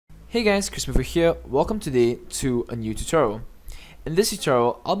Hey guys, Christopher here. Welcome today to a new tutorial. In this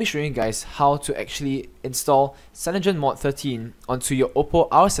tutorial, I'll be showing you guys how to actually install Cyanogenmod 13 onto your Oppo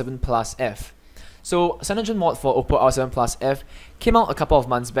R7 Plus F. So Cyanogenmod for Oppo R7 Plus F came out a couple of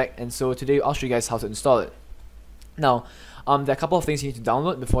months back, and so today I'll show you guys how to install it. Now, there are a couple of things you need to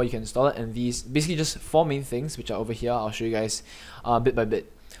download before you can install it, and these basically just four main things which are over here. I'll show you guys bit by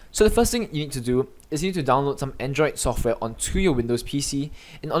bit. So the first thing you need to do is you need to download some Android software onto your Windows PC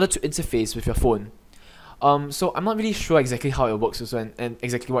in order to interface with your phone. So I'm not really sure exactly how it works and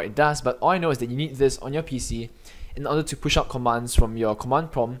exactly what it does, but all I know is that you need this on your PC in order to push out commands from your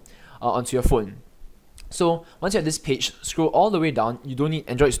command prompt onto your phone. So once you're at this page, scroll all the way down. You don't need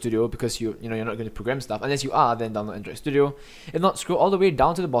Android Studio because you're not going to program stuff. Unless you are, then download Android Studio. If not, scroll all the way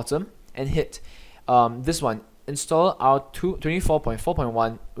down to the bottom and hit this one, install our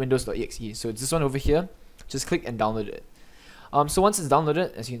 24.4.1 windows.exe. So it's this one over here. Just click and download it. So once it's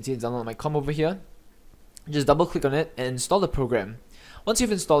downloaded, as you can see, it's downloaded on my com over here. Just double click on it and install the program. Once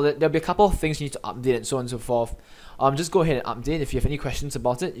you've installed it, there'll be a couple of things you need to update and so on and so forth. Just go ahead and update. If you have any questions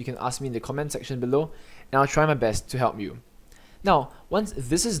about it, you can ask me in the comment section below, and I'll try my best to help you. Now, once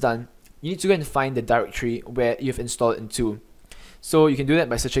this is done, you need to go and find the directory where you've installed it into. So you can do that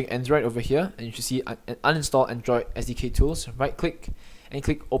by searching Android over here, and you should see uninstall Android SDK tools. Right click and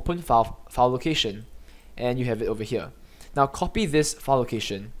click open file location, and you have it over here. Now copy this file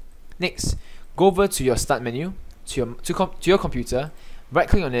location. Next, go over to your start menu to your computer, right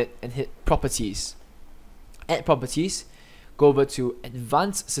click on it and hit properties. Add properties, go over to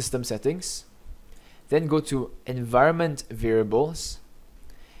advanced system settings, then go to environment variables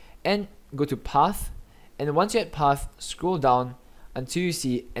and go to path, and once you're at path, scroll down until you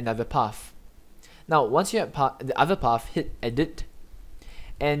see another path. Now once you're at the other path, hit edit,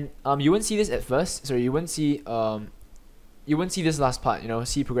 and you won't see this at first. Sorry, you won't see this last part,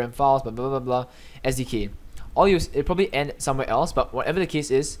 C program files, blah blah blah blah, SDK. It'll probably end somewhere else, but whatever the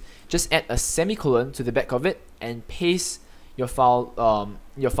case is, just add a semicolon to the back of it and paste your file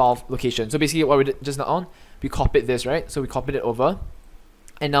location. So basically what we did just now, we copied this, right? So we copied it over,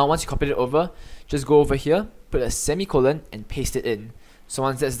 and now once you copied it over, just go over here, put a semicolon and paste it in. So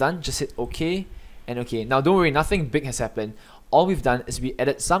once that's done, just hit OK and OK. Now don't worry, nothing big has happened. All we've done is we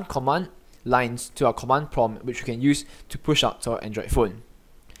added some command lines to our command prompt, which we can use to push out to our Android phone.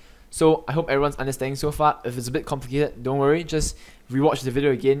 So I hope everyone's understanding so far. If it's a bit complicated, don't worry, just rewatch the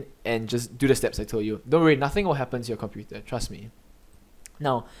video again and just do the steps I told you. Don't worry, nothing will happen to your computer, trust me.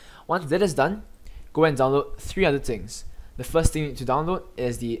 Now, once that is done, go and download three other things. The first thing you need to download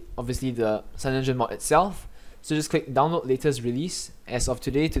is obviously the Cyanogenmod itself. So just click download latest release. As of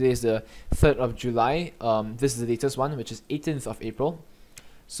today is the 3rd of July. This is the latest one, which is 18th of April.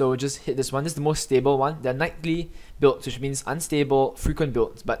 So just hit this one. This is the most stable one. They're nightly builds, which means unstable, frequent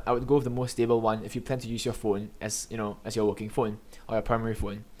builds. But I would go with the most stable one if you plan to use your phone as your working phone or your primary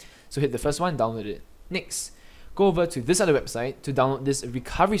phone. So hit the first one, download it. Next, go over to this other website to download this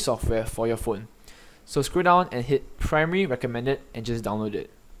recovery software for your phone. So scroll down and hit primary recommended and just download it.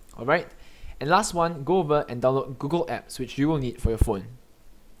 Alright. And last one, go over and download Google Apps, which you will need for your phone.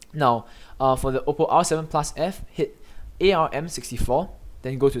 Now, for the Oppo R7 Plus F, hit ARM64.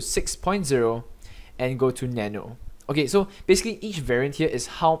 Then go to 6.0 and go to Nano. Okay, so basically each variant here is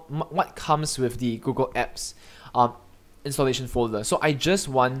what comes with the Google Apps installation folder. So I just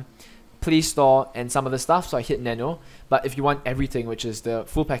want Play Store and some other stuff, so I hit Nano. But if you want everything, which is the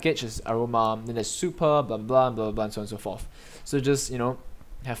full package, is Aroma, then there's Super, blah blah blah blah, and so on and so forth. So just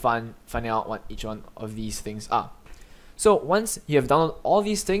have fun finding out what each one of these things are. So once you have downloaded all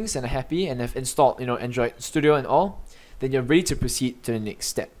these things and are happy and have installed Android Studio and all, then you're ready to proceed to the next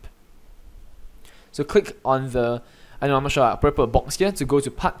step. So click on I'm not sure, I'll put a box here to go to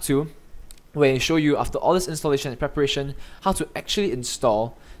part 2, where I show you, after all this installation and preparation, how to actually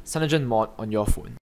install Cyanogenmod on your phone.